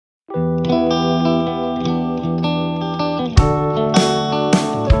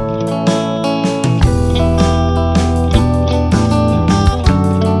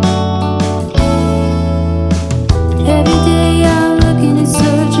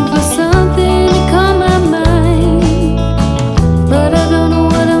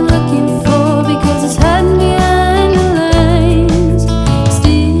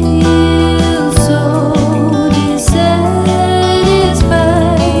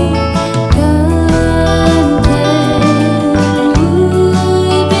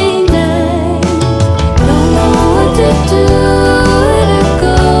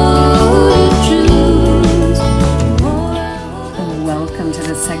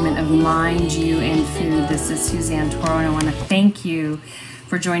segment of Mind, You, and Food. This is Suzanne Toro, and I want to thank you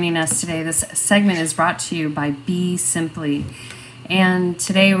for joining us today. This segment is brought to you by Be Simply. And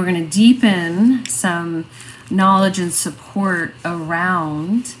today we're going to deepen some knowledge and support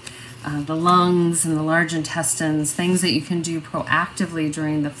around the lungs and the large intestines, things that you can do proactively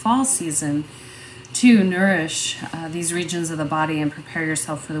during the fall season to nourish these regions of the body and prepare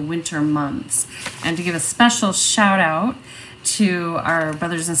yourself for the winter months. And to give a special shout out to our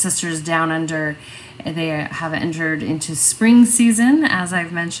brothers and sisters down under. They have entered into spring season, as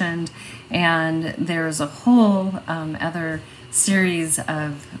I've mentioned, and there's a whole other series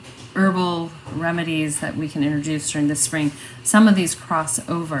of herbal remedies that we can introduce during the spring. Some of these cross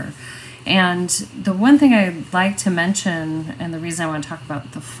over. And the one thing I'd like to mention, and the reason I want to talk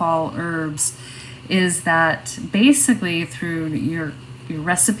about the fall herbs, is that basically through your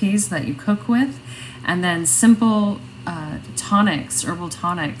recipes that you cook with, and then simple tonics, herbal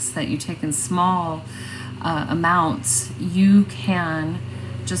tonics that you take in small amounts, you can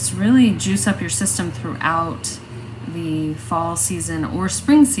just really juice up your system throughout the fall season or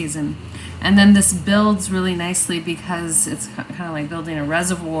spring season. And then this builds really nicely because it's kind of like building a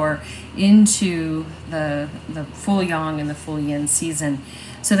reservoir into the full yang and the full yin season,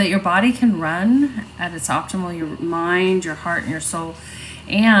 so that your body can run at its optimal, your mind, your heart, and your soul,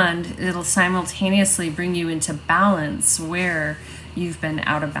 and it'll simultaneously bring you into balance where you've been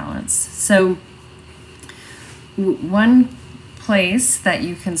out of balance. So one place that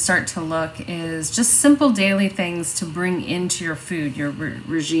you can start to look is just simple daily things to bring into your food, your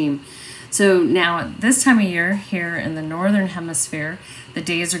regime. So now at this time of year here in the northern hemisphere, the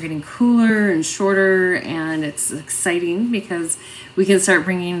days are getting cooler and shorter, and it's exciting because we can start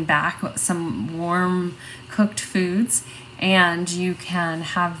bringing back some warm cooked foods, and you can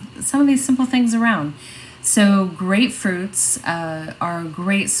have some of these simple things around. So grapefruits are a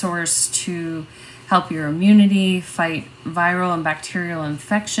great source to help your immunity, fight viral and bacterial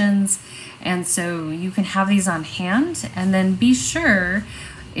infections, and so you can have these on hand. And then be sure,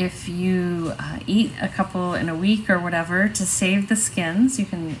 if you eat a couple in a week or whatever, to save the skins. You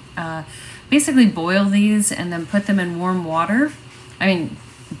can basically boil these and then put them in warm water.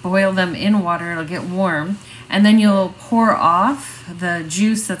 Boil them in water, it'll get warm, and then you'll pour off the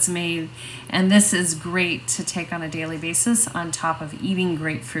juice that's made. And this is great to take on a daily basis on top of eating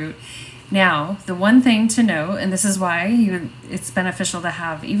grapefruit. Now, the one thing to know, and this is why it's beneficial to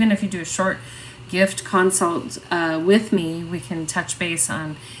have, even if you do a short gift consult with me, we can touch base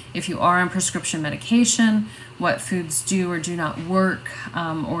on if you are on prescription medication, what foods do or do not work,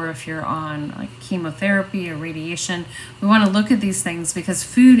 or if you're on like chemotherapy or radiation. We want to look at these things because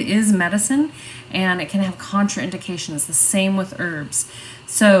food is medicine and it can have contraindications. The same with herbs.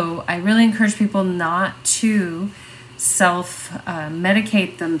 So I really encourage people not to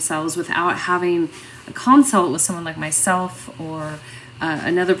self-medicate themselves without having a consult with someone like myself or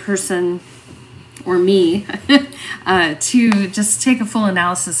another person or me to just take a full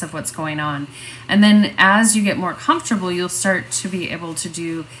analysis of what's going on. And then as you get more comfortable, you'll start to be able to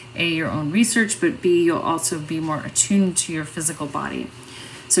do your own research, but B, you'll also be more attuned to your physical body.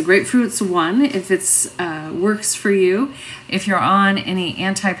 So grapefruit's one, if it's works for you. If you're on any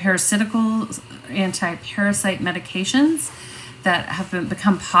anti-parasite medications that have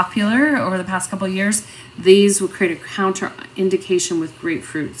become popular over the past couple of years, these will create a counterindication with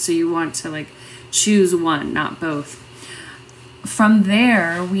grapefruit. So you want to choose one, not both. From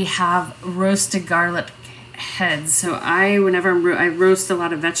there, we have roasted garlic heads. So I roast a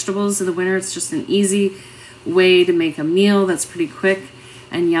lot of vegetables in the winter. It's just an easy way to make a meal that's pretty quick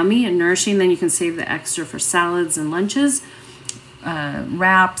and yummy and nourishing. Then you can save the extra for salads and lunches,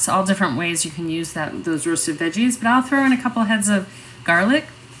 wraps, all different ways you can use those roasted veggies. But I'll throw in a couple heads of garlic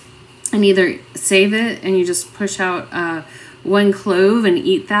and either save it and you just push out one clove and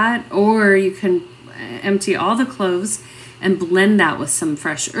eat that, or you can empty all the cloves and blend that with some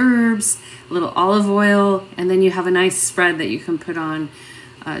fresh herbs, a little olive oil, and then you have a nice spread that you can put on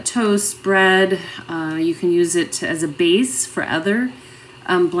toast, bread. You can use it as a base for other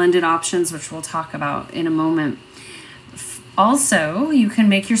blended options, which we'll talk about in a moment. Also, you can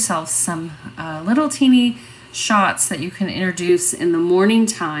make yourself some little teeny shots that you can introduce in the morning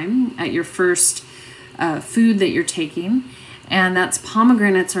time at your first food that you're taking. And that's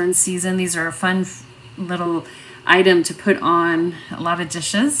pomegranates are in season. These are a fun little item to put on a lot of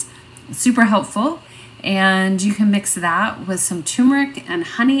dishes. Super helpful. And you can mix that with some turmeric and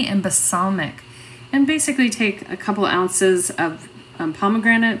honey and balsamic. And basically take a couple ounces of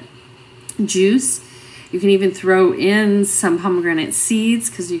pomegranate juice. You can even throw in some pomegranate seeds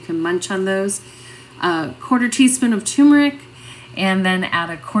because you can munch on those. A quarter teaspoon of turmeric and then add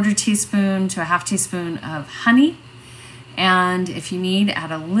a 1/4 teaspoon to a 1/2 teaspoon of honey. And if you need,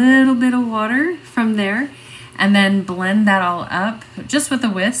 add a little bit of water from there, and then blend that all up just with a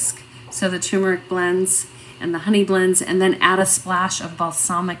whisk so the turmeric blends and the honey blends, and then add a splash of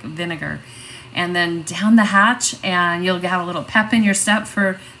balsamic vinegar. And then down the hatch, and you'll have a little pep in your step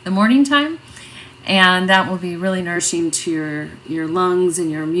for the morning time. And that will be really nourishing to your lungs and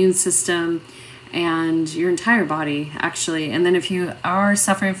your immune system and your entire body, actually. And then if you are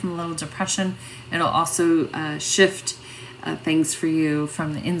suffering from a little depression, it'll also shift things for you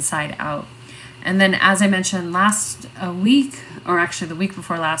from the inside out. And then, as I mentioned last week, or actually the week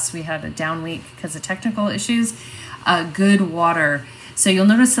before last, we had a down week because of technical issues. Good water. So you'll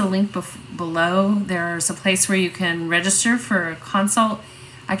notice the link below. There's a place where you can register for a consult.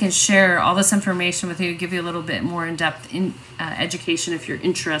 I can share all this information with you, give you a little bit more in-depth education if you're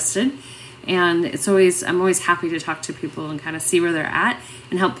interested. And I'm always happy to talk to people and kind of see where they're at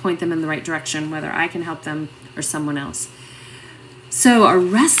and help point them in the right direction, whether I can help them or someone else. So our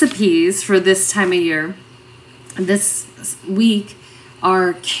recipes for this time of year, this week,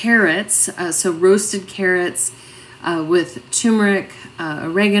 are carrots. So roasted carrots with turmeric,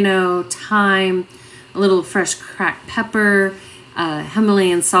 oregano, thyme, a little fresh cracked pepper,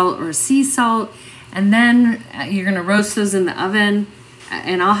 Himalayan salt or sea salt. And then you're going to roast those in the oven.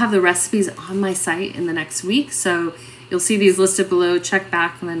 And I'll have the recipes on my site in the next week. So you'll see these listed below. Check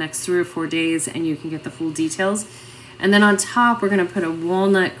back in the next 3 or 4 days and you can get the full details. And then on top, we're going to put a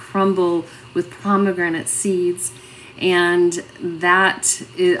walnut crumble with pomegranate seeds. And that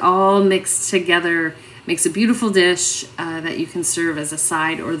is all mixed together makes a beautiful dish that you can serve as a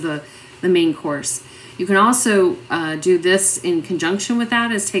side or the main course. You can also do this in conjunction with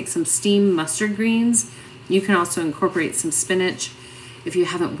that, is take some steamed mustard greens. You can also incorporate some spinach. If you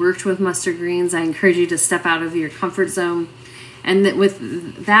haven't worked with mustard greens, I encourage you to step out of your comfort zone. And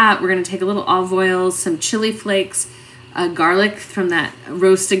with that, we're going to take a little olive oil, some chili flakes, garlic from that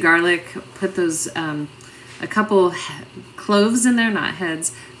roasted garlic, put those, a couple cloves in there, not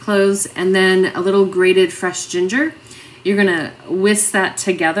heads, cloves, and then a little grated fresh ginger. You're going to whisk that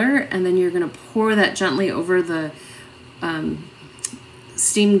together, and then you're going to pour that gently over the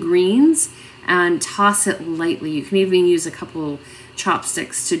steamed greens and toss it lightly. You can even use a couple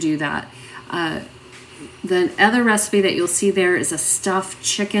chopsticks to do that. The other recipe that you'll see there is a stuffed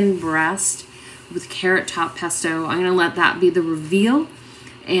chicken breast with carrot top pesto. I'm going to let that be the reveal.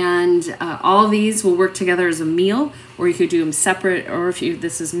 And all these will work together as a meal, or you could do them separate, or if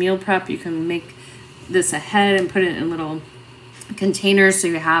this is meal prep, you can make this ahead and put it in little containers so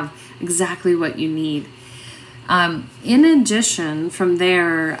you have exactly what you need. In addition, from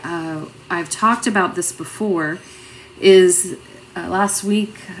there, I've talked about this before, is last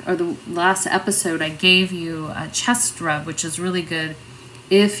week or the last episode I gave you a chest rub, which is really good.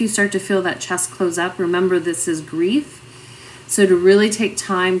 If you start to feel that chest close up, remember this is grief. So to really take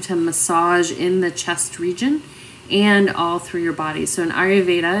time to massage in the chest region and all through your body. So in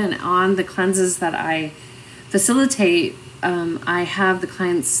Ayurveda and on the cleanses that I facilitate, I have the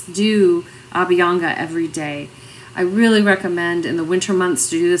clients do Abhyanga every day. I really recommend in the winter months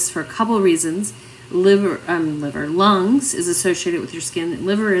to do this for a couple of reasons. Lungs is associated with your skin.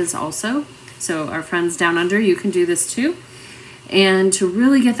 Liver is also. So our friends down under, you can do this too. And to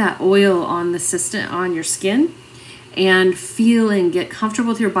really get that oil on the system, on your skin, and feel and get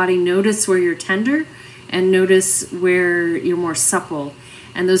comfortable with your body. Notice where you're tender and notice where you're more supple.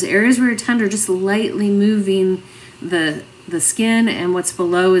 And those areas where you're tender, just lightly moving the skin, and what's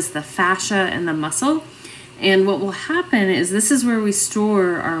below is the fascia and the muscle. And what will happen is this is where we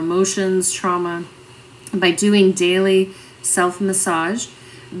store our emotions, trauma, by doing daily self-massage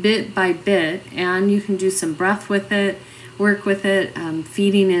bit by bit. And you can do some breath with it, work with it,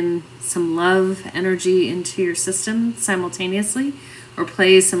 feeding in some love energy into your system simultaneously, or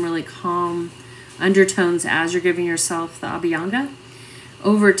play some really calm undertones as you're giving yourself the Abhyanga.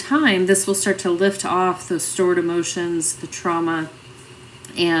 Over time, this will start to lift off those stored emotions, the trauma,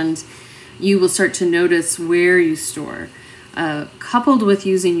 and you will start to notice where you store, coupled with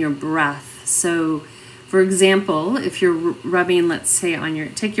using your breath. So, for example, if you're rubbing, let's say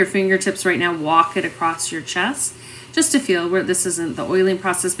take your fingertips right now, walk it across your chest, just to feel where this isn't the oiling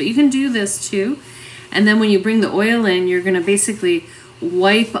process, but you can do this too. And then when you bring the oil in, you're going to basically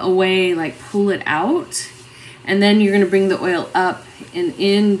wipe away, like pull it out. And then you're going to bring the oil up and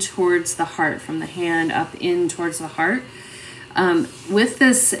in towards the heart, from the hand up in towards the heart. With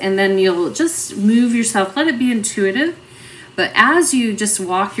this, and then you'll just move yourself, let it be intuitive. But as you just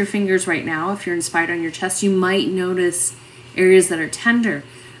walk your fingers right now, if you're inspired on your chest, you might notice areas that are tender.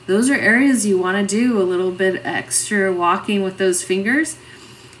 those are areas you want to do a little bit extra walking with those fingers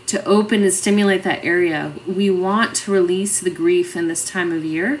to open and stimulate that area. We want to release the grief in this time of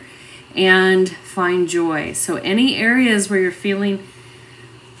year and find joy. So any areas where you're feeling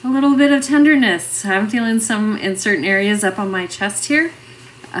a little bit of tenderness, I'm feeling some in certain areas up on my chest here,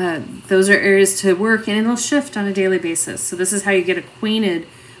 those are areas to work, and it'll shift on a daily basis. So this is how you get acquainted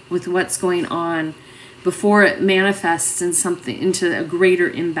with what's going on before it manifests into a greater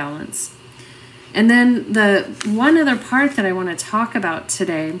imbalance. And then the one other part that I want to talk about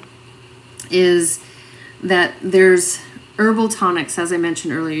today is that there's herbal tonics, as I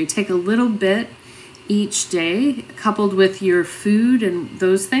mentioned earlier. You take a little bit each day, coupled with your food and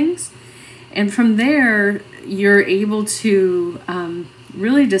those things. And from there, you're able to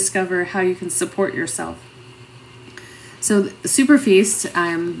really discover how you can support yourself. So Super Feast,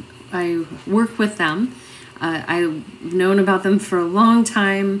 I work with them. I've known about them for a long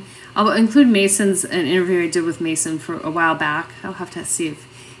time. I'll include an interview I did with Mason for a while back. I'll have to see if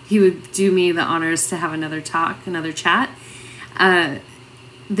he would do me the honors to have another chat.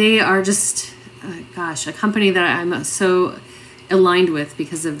 They are just, a company that I'm so aligned with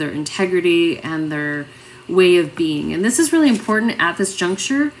because of their integrity and their way of being. And this is really important at this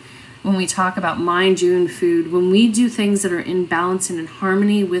juncture when we talk about mind, you, and food. When we do things that are in balance and in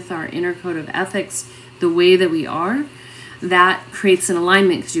harmony with our inner code of ethics, the way that we are, that creates an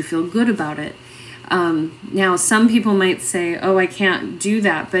alignment because you feel good about it. Now, some people might say, oh, I can't do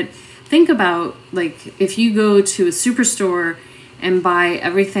that. But think about, like, if you go to a superstore and buy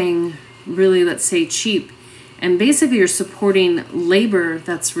everything really, let's say, cheap, and basically you're supporting labor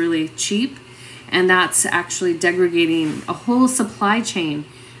that's really cheap, and that's actually degrading a whole supply chain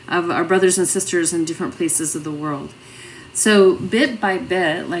of our brothers and sisters in different places of the world. So bit by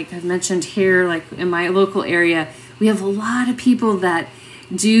bit, like I've mentioned here, like in my local area, we have a lot of people that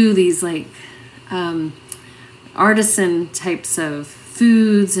do these like artisan types of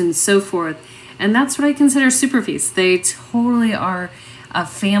foods and so forth. And that's what I consider Super Feast. They totally are a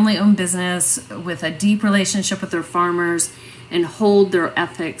family-owned business with a deep relationship with their farmers and hold their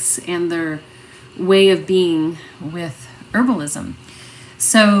ethics and their way of being with herbalism.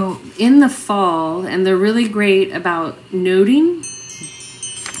 So in the fall, and they're really great about noting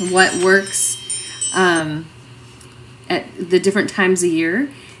what works at the different times of year.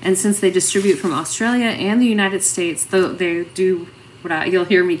 And since they distribute from Australia and the United States, they do you'll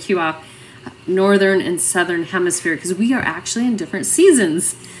hear me cue off northern and southern hemisphere, because we are actually in different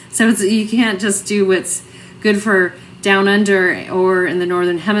seasons. So you can't just do what's good for down under or in the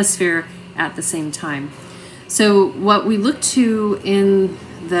northern hemisphere at the same time. So what we look to in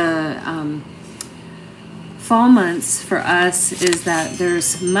the fall months for us is that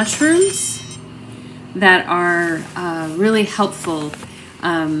there's mushrooms that are really helpful.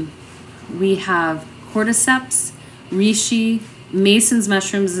 We have cordyceps, reishi, Mason's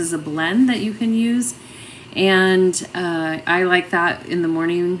mushrooms is a blend that you can use. And I like that in the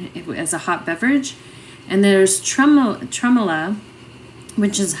morning as a hot beverage. And there's tremolo,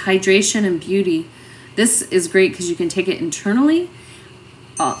 which is hydration and beauty. This is great because you can take it internally,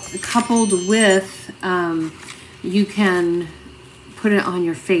 coupled with you can put it on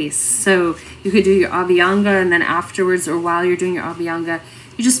your face. So you could do your abhyanga, and then afterwards or while you're doing your abhyanga,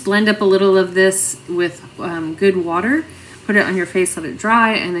 you just blend up a little of this with good water, put it on your face, let it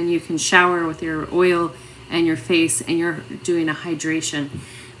dry, and then you can shower with your oil and your face, and you're doing a hydration.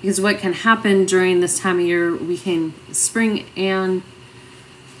 Because what can happen during this time of year, spring and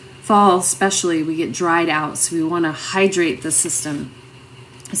fall especially, we get dried out, so we want to hydrate the system.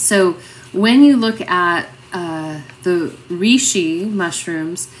 So when you look at the reishi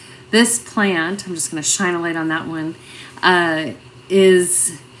mushrooms, this plant, I'm just going to shine a light on that one,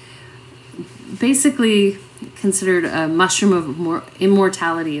 is basically considered a mushroom of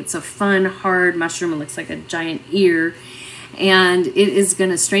immortality. It's a fun, hard mushroom. It looks like a giant ear, and it is going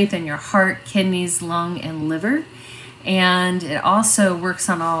to strengthen your heart, kidneys, lung, and liver. And it also works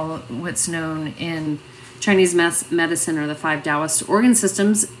on all what's known in Chinese medicine, or the 5 Taoist organ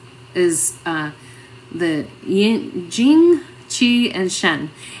systems, is the yin, jing, qi, and shen.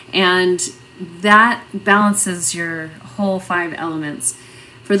 And that balances your whole 5 elements.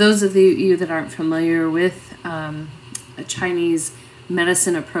 For those of you that aren't familiar with a Chinese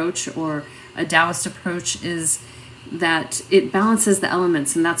medicine approach or a Taoist approach, is that it balances the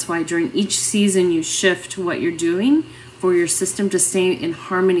elements, and that's why during each season you shift what you're doing for your system to stay in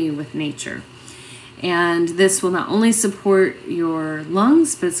harmony with nature. And this will not only support your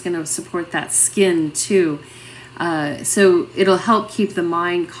lungs, but it's going to support that skin too. So it'll help keep the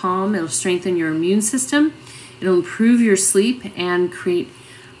mind calm. It'll strengthen your immune system. It'll improve your sleep and create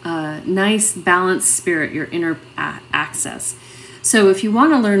nice balanced spirit, your inner access. So if you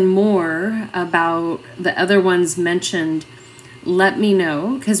want to learn more about the other ones mentioned, let me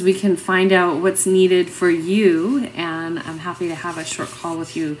know, because we can find out what's needed for you, and I'm happy to have a short call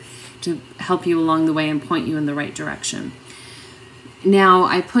with you to help you along the way and point you in the right direction. Now,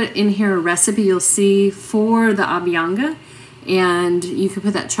 I put in here a recipe you'll see for the Abhyanga, and you can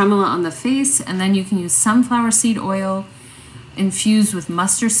put that tremolo on the face, and then you can use sunflower seed oil infused with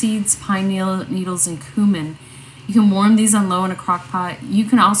mustard seeds, pine needles, and cumin. You can warm these on low in a crock pot. You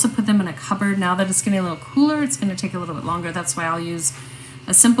can also put them in a cupboard. Now that it's getting a little cooler, it's going to take a little bit longer. That's why I'll use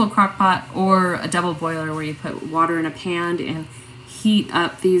a simple crock pot or a double boiler where you put water in a pan and heat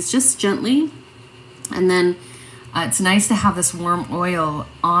up these just gently. And then it's nice to have this warm oil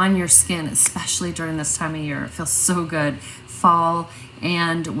on your skin, especially during this time of year. It feels so good, fall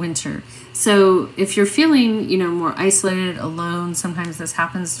and winter. So if you're feeling, more isolated, alone, sometimes this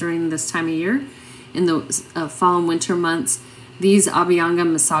happens during this time of year, in the fall and winter months, these Abhyanga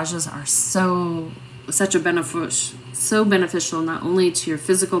massages are so beneficial not only to your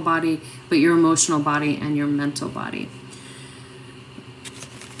physical body, but your emotional body and your mental body.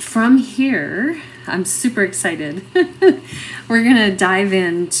 From here, I'm super excited. We're going to dive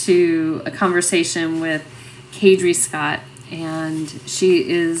into a conversation with Kadri Scott, and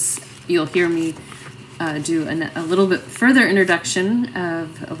you'll hear me do a little bit further introduction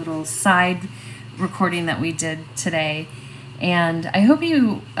of a little side recording that we did today. And I hope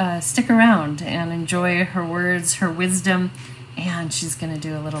you stick around and enjoy her words, her wisdom, and she's going to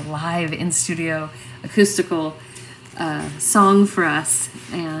do a little live in-studio acoustical song for us.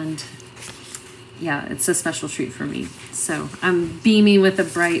 And yeah, it's a special treat for me. So I'm beaming with a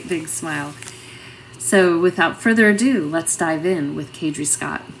bright, big smile. So without further ado, let's dive in with Kadri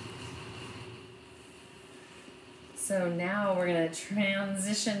Scott. So now we're going to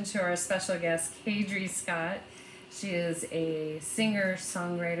transition to our special guest, Kadri Scott. She is a singer,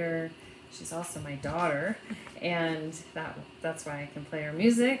 songwriter. She's also my daughter, and that's why I can play her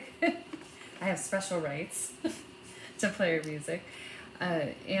music. I have special rights to play her music.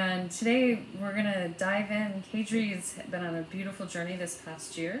 And today we're going to dive in. Kadri's been on a beautiful journey this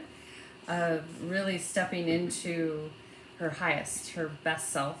past year of really stepping into her highest, her best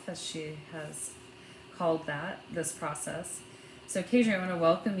self, as she has called this process. So Kadri, I want to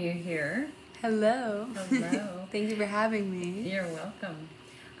welcome you here. Hello. Hello. Thank you for having me. You're welcome.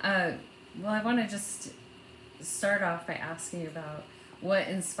 Well, I want to just start off by asking you about what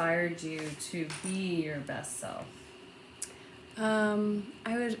inspired you to be your best self. I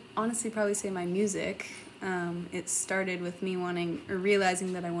would honestly probably say my music. It started with me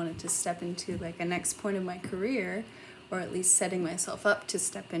realizing that I wanted to step into like a next point of my career, or at least setting myself up to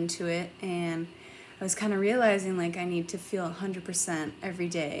step into it. And I was kind of realizing like I need to feel 100% every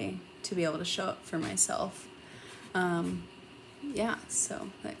day to be able to show up for myself. So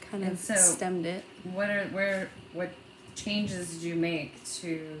that kind of stemmed it. What changes did you make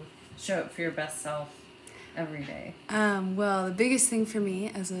to show up for your best self every day? Well, the biggest thing for me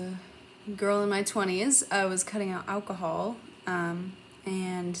as a girl in my 20s, I was cutting out alcohol. I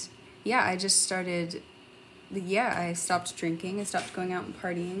just started, I stopped drinking. I stopped going out and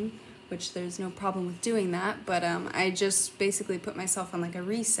partying, which there's no problem with doing that. But I just basically put myself on like a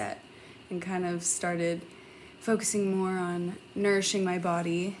reset and kind of started focusing more on nourishing my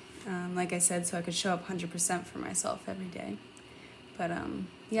body, like I said, so I could show up 100% for myself every day. But And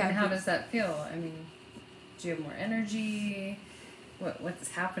how does that feel? I mean, do you have more energy? What's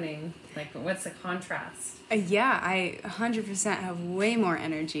happening? Like, what's the contrast? I 100% have way more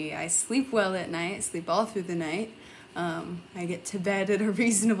energy. I sleep well at night, sleep all through the night. I get to bed at a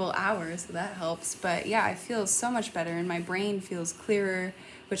reasonable hour, so that helps. But yeah, I feel so much better, and my brain feels clearer,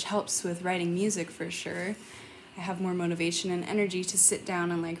 which helps with writing music for sure. I have more motivation and energy to sit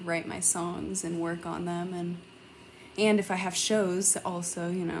down and like write my songs and work on them, and if I have shows also,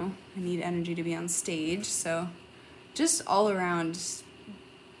 I need energy to be on stage. So just all around,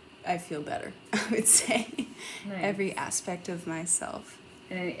 I feel better, I would say. Nice. Every aspect of myself.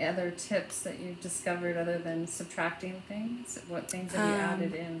 Any other tips that you've discovered other than subtracting things? What things have you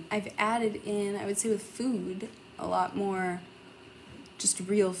added in? I've added in, I would say with food, a lot more just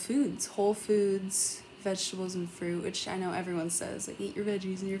real foods, whole foods, vegetables and fruit, which I know everyone says, like, eat your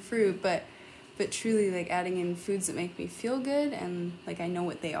veggies and your fruit, but truly, like, adding in foods that make me feel good and, like, I know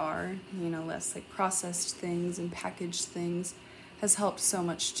what they are, less, like, processed things and packaged things has helped so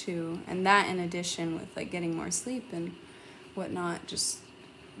much, too. And that, in addition with, like, getting more sleep and whatnot, just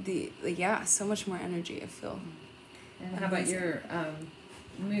so much more energy, I feel. And how about your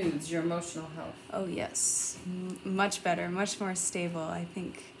moods, your emotional health? Oh, yes. Much better, much more stable. I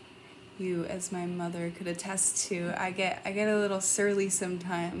think you, as my mother could attest to, I get a little surly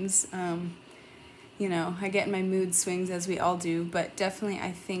sometimes. You know, I get in my mood swings, as we all do, but definitely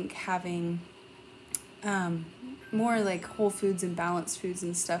I think having more like whole foods and balanced foods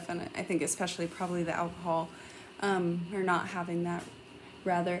and stuff, and I think especially probably the alcohol, or not having that,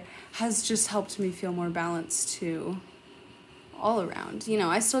 rather, has just helped me feel more balanced too, all around. You know,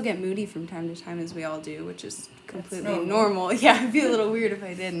 I still get moody from time to time, as we all do, which is completely normal. Yeah, it'd be a little weird if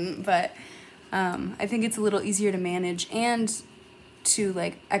I didn't, but I think it's a little easier to manage and to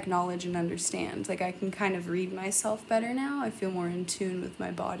like acknowledge and understand. Like I can kind of read myself better now. I feel more in tune with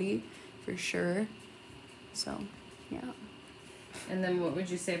my body, for sure. So, yeah. And then what would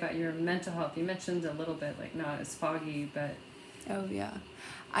you say about your mental health? You mentioned a little bit, like not as foggy, but... Oh, yeah.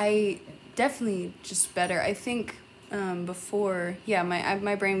 I definitely just better. I think before, yeah,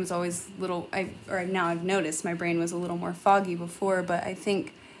 my brain was always now I've noticed my brain was a little more foggy before, but I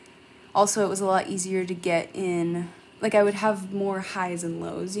think also it was a lot easier to get in, like I would have more highs and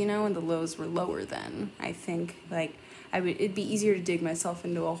lows, you know, and the lows were lower then. I think, like, it'd be easier to dig myself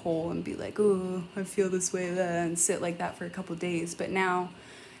into a hole and be like, oh, I feel this way, and sit like that for a couple days. But now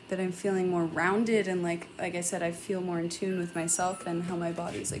that I'm feeling more rounded and like I said, I feel more in tune with myself and how my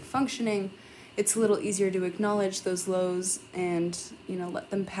body's like functioning, it's a little easier to acknowledge those lows and, you know, let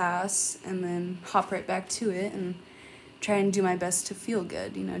them pass and then hop right back to it and try and do my best to feel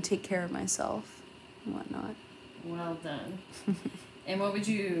good, you know, take care of myself and whatnot. Well done. And what would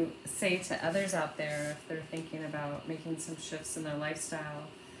you say to others out there if they're thinking about making some shifts in their lifestyle?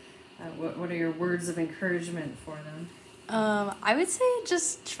 What are your words of encouragement for them? I would say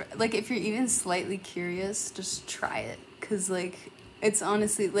just, like, if you're even slightly curious, just try it. Because, like, it's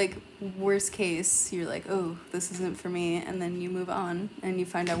honestly, like, worst case, you're like, oh, this isn't for me. And then you move on and you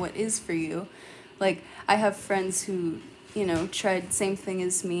find out what is for you. Like, I have friends who, you know, tried the same thing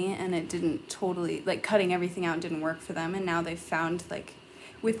as me and it didn't totally, like, cutting everything out didn't work for them. And now they've found, like,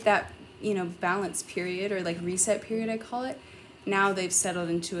 with that, you know, balance period or, like, reset period, I call it, now they've settled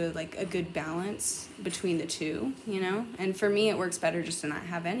into a good balance between the two, you know? And for me, it works better just to not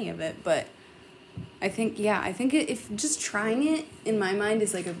have any of it. But I think if just trying it, in my mind,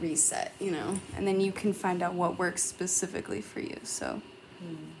 is like a reset, you know? And then you can find out what works specifically for you, so.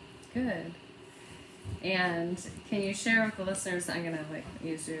 Good. And can you share with the listeners, I'm going to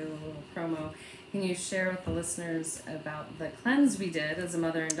use your little promo, can you share with the listeners about the cleanse we did as a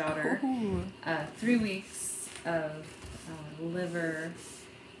mother and daughter? 3 weeks of liver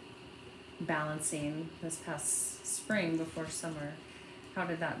balancing this past spring before summer. How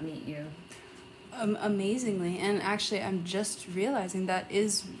did that meet you? Amazingly. And actually, I'm just realizing that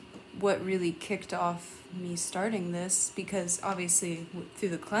is what really kicked off me starting this, because obviously through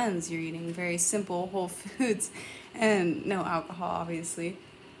the cleanse you're eating very simple whole foods and no alcohol, obviously.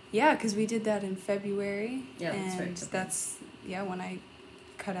 Yeah, because we did that in February. Yeah, and that's when I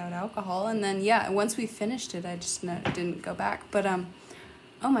cut out alcohol. And then once we finished it, I just didn't go back. But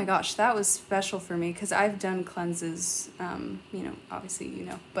oh my gosh, that was special for me because I've done cleanses, you know, obviously, you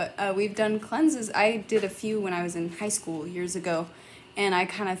know, but we've done cleanses. I did a few when I was in high school years ago, and I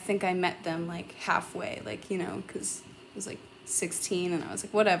kind of think I met them like halfway, like, you know, because I was like 16 and I was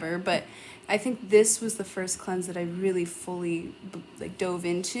like, whatever. But I think this was the first cleanse that I really fully like dove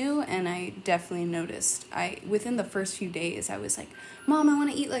into, and I definitely noticed. Within the first few days, I was like, Mom, I want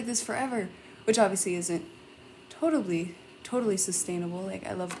to eat like this forever, which obviously isn't totally sustainable. Like,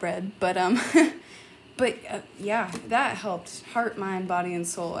 I love bread, but yeah, that helped heart, mind, body, and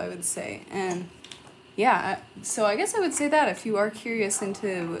soul, I would say. And yeah, so I guess I would say that if you are curious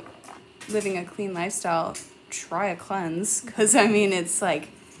into living a clean lifestyle, try a cleanse, because I mean, it's like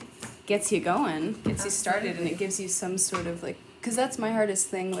gets you going, gets you started, and it gives you some sort of like, because that's my hardest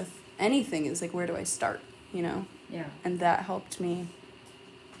thing with anything is like, where do I start, you know? Yeah. And that helped me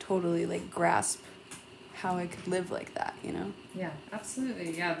totally like grasp how I could live like that, you know? Yeah,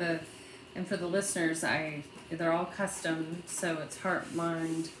 absolutely. Yeah, and for the listeners, they're all custom, so it's heart,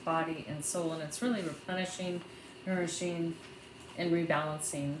 mind, body, and soul, and it's really replenishing, nourishing, and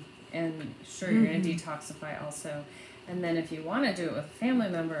rebalancing. And sure, you're going to detoxify also. And then if you want to do it with a family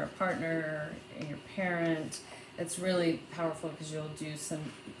member, a partner, your parent, it's really powerful because you'll do some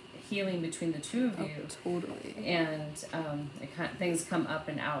healing between the two of you. Oh, totally. And things come up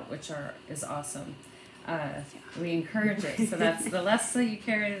and out, which is awesome. We encourage it, so that's the less that you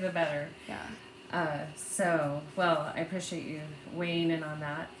carry, the better. Yeah. So, well, I appreciate you weighing in on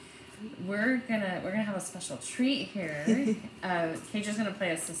that. We're gonna have a special treat here. Keijo's gonna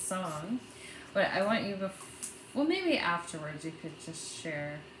play us a song, but I want you maybe afterwards you could just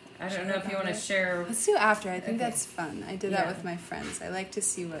share. I don't know if you want to share. Let's do after. I think that's fun. I did that with my friends. I like to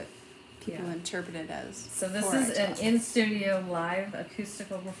see people interpret it as. So this is an in-studio live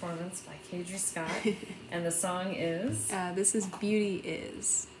acoustical performance by Kadri Scott, and the song is? This is Beauty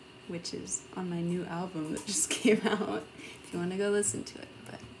Is, which is on my new album that just came out, if you want to go listen to it.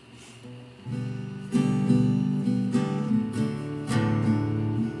 But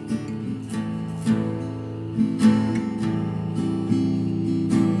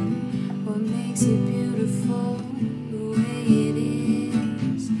what makes it beautiful? The way it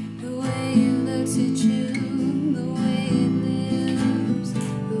is, the way it looks at you, the way it lives,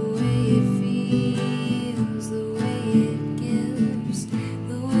 the way it feels, the way it gives,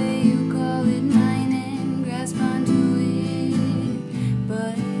 the way you call it mine and grasp onto it.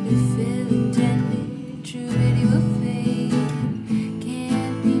 But if it intended, true it will fade.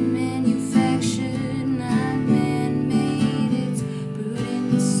 Can't be manufactured, not man-made. It's brewed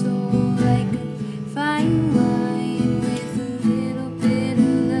in the soul like a fine wine with a little bit of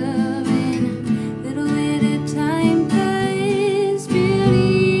love and a little bit of time. 'Cause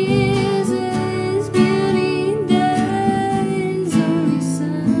beauty is as beauty does. Only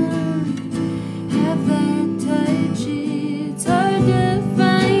some have that touch. It's hard to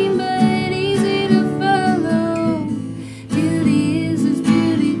find but easy to follow. Beauty is as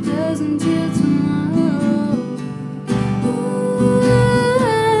beauty does until tomorrow. Ooh,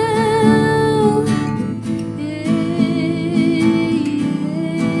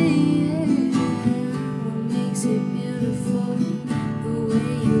 what makes it beautiful? The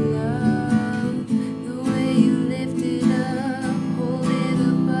way you love, the way you lift it up, hold it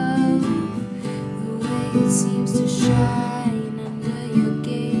above, the way it seems to shine under your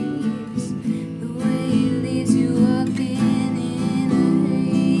gaze, the way it leaves you walking in a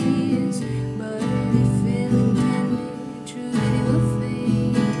haze. But if it intended, true it will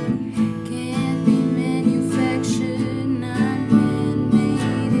fade. Can't be manufactured, not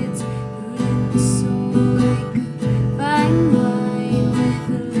man-made. It's brewed in the soul like a fine wine with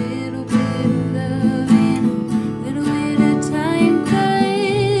a little bit of love and a little bit of time.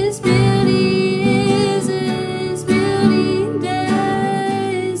 'Cause beauty is as beauty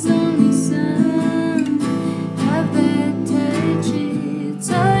does. Only some have that touch. It's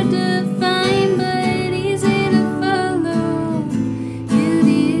hard to find but easy to follow.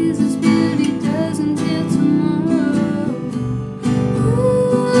 Beauty is as beauty does until tomorrow. Ooh,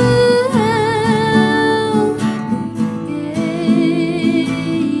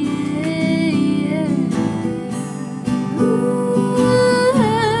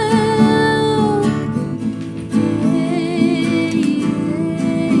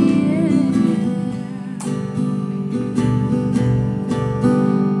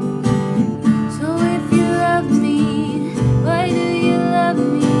 so if you love me, why do you love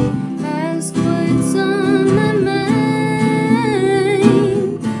me? Ask what's on my mind.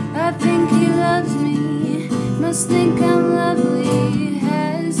 I think he loves me, must think I'm lovely.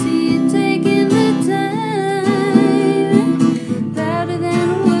 Has he taken the time? Louder than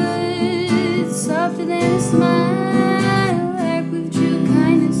words, softer than a smile. Act with true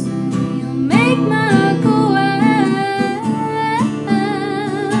kindness and you'll make my heart go wild.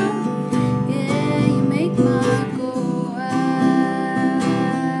 Yeah, you make my heart go wild.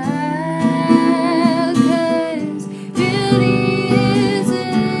 'Cause beauty is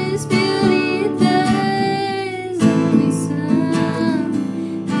as beauty does. Only some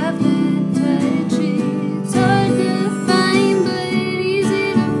have that touch. It's hard to find but easy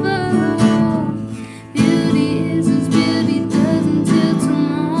to follow. Beauty is as beauty does until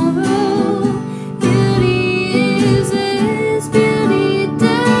tomorrow. Beauty is as beauty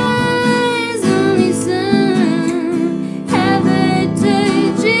does. Only some have that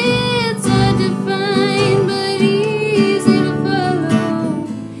touch. It's hard to find but easy to follow.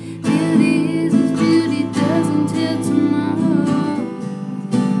 Beauty is as beauty does until tomorrow.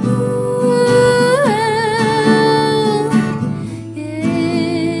 Ooh, yeah,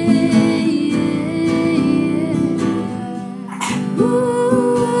 yeah.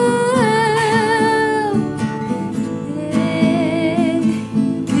 Ooh, yeah.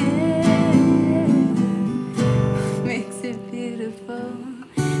 Makes it beautiful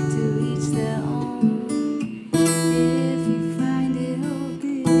to each their own. If you find it, hold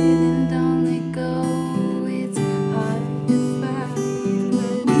it and don't let go. It's hard to find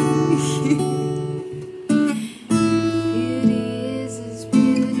but beauty is as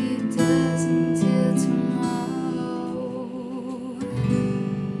beauty does until tomorrow.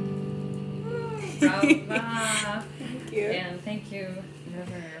 Brava. Thank you. And thank you,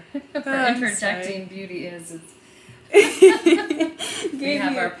 River, for I'm interjecting. sorry. Beauty is. It's We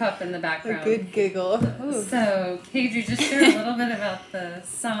have our pup in the background. A good giggle. Ooh. So, Kadri, just share a little bit about the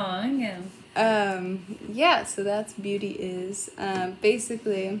song and. Yeah, so that's Beauty Is.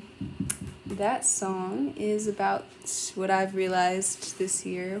 Basically, that song is about what I've realized this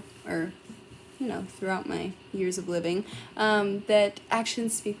year, or throughout my years of living, that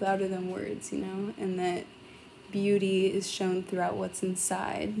actions speak louder than words, and that beauty is shown throughout what's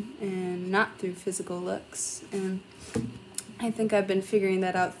inside and not through physical looks. And I think I've been figuring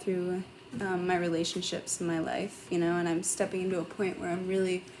that out through my relationships in my life, and I'm stepping into a point where I'm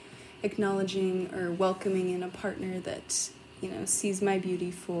really acknowledging or welcoming in a partner that, sees my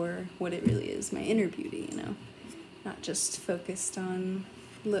beauty for what it really is, my inner beauty, not just focused on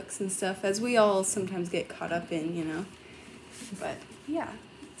looks and stuff, as we all sometimes get caught up in, but yeah,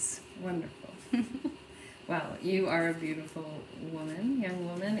 it's wonderful. Well, you are a beautiful woman, young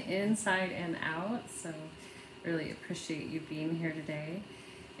woman, inside and out, so really appreciate you being here today.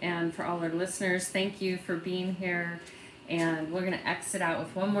 And for all our listeners, thank you for being here. And we're going to exit out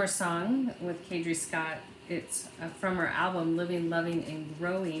with one more song with Kadri Scott. It's from her album, Living, Loving, and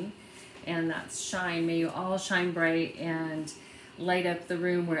Growing. And that's Shine. May you all shine bright and light up the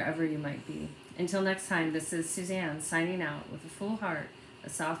room wherever you might be. Until next time, this is Suzanne signing out with a full heart, a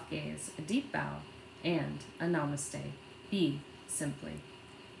soft gaze, a deep bow, and a namaste. Be simply.